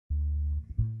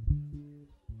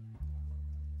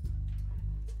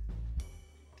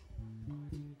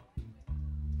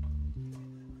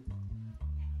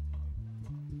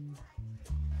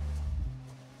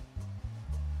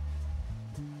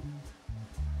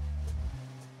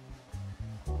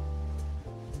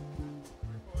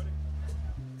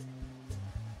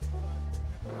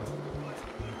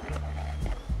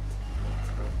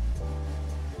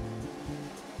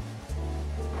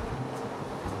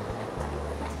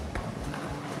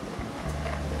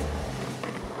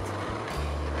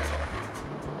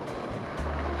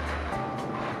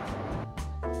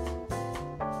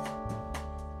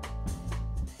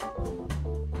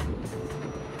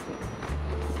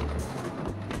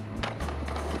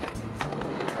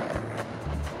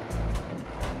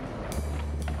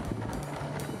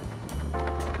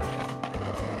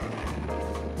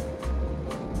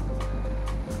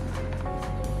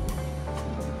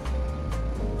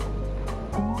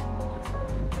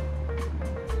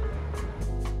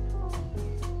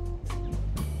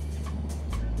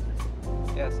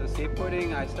Yeah, so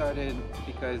skateboarding I started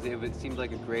because seemed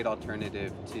like a great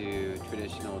alternative to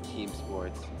traditional team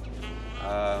sports.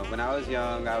 When I was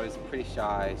young, I was pretty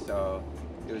shy, so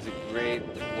it was a great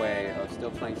way of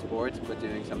still playing sports, but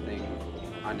doing something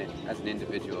as an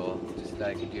individual, just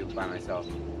that I could do by myself.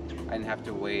 I didn't have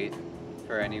to wait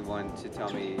for anyone to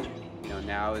tell me, you know,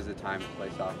 now is the time to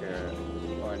play soccer,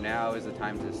 or now is the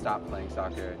time to stop playing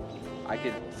soccer. I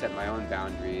could set my own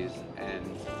boundaries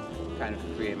and kind of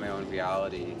create my own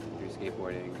reality through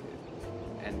skateboarding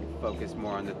and focus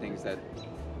more on the things that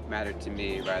mattered to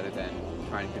me rather than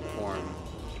trying to conform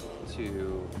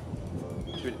to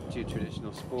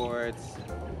traditional sports, things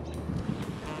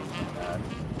like that.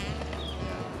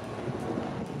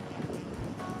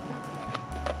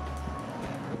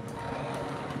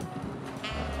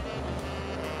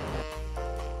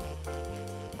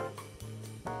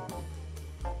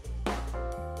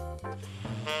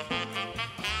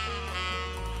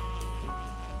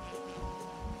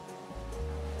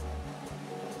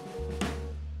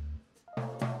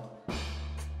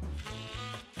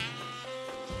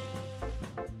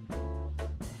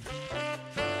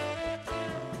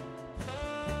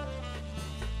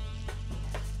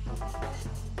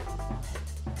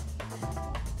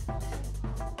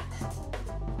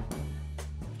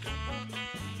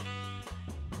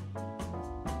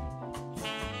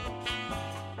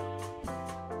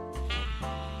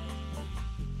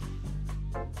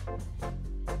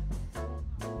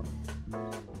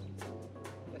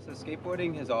 So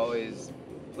skateboarding has always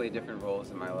played different roles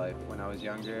in my life. When I was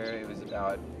younger, it was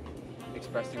about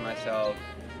expressing myself,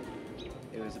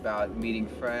 it was about meeting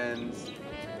friends,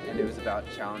 and it was about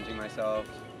challenging myself.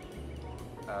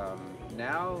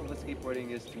 Now, what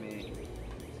skateboarding is to me,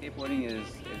 skateboarding is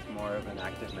more of an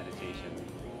active meditation.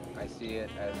 I see it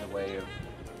as a way of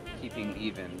keeping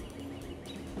even,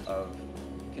 of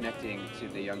connecting to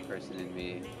the young person in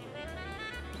me.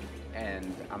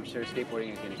 And I'm sure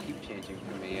skateboarding is going to keep changing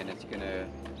for me, and it's going to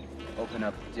open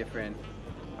up different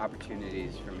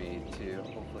opportunities for me to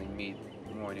hopefully meet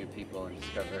more new people and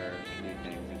discover new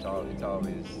things. It's always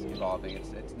evolving.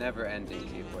 It's never ending,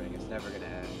 skateboarding. It's never going to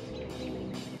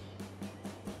end.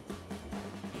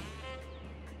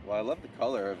 Well, I love the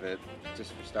color of it,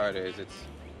 just for starters. It's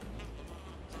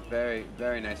a very,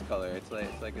 very nice color. It's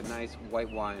like a nice white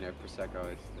wine or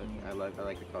Prosecco. I like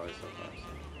the color so far.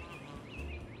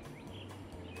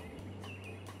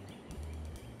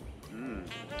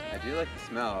 I do like the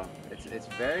smell. It's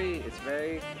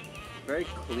very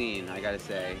clean, I gotta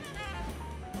say.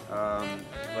 But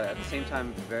at the same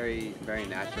time, very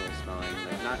natural smelling.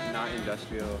 Like not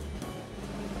industrial.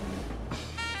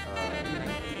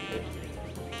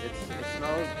 It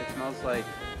smells like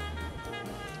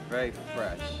very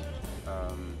fresh.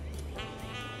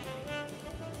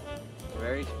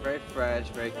 Very fresh,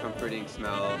 very comforting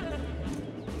smell.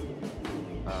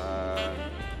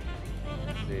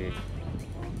 Let's see.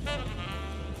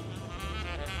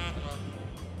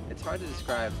 It's hard to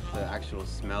describe the actual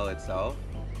smell itself,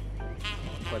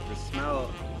 but the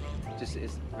smell just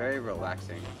is very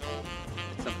relaxing.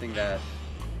 It's something that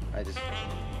I just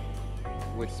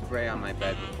would spray on my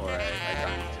bed before I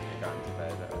got into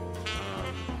bed.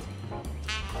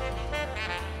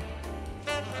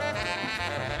 I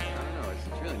don't know, it's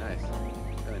really nice.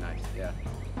 Really nice, yeah.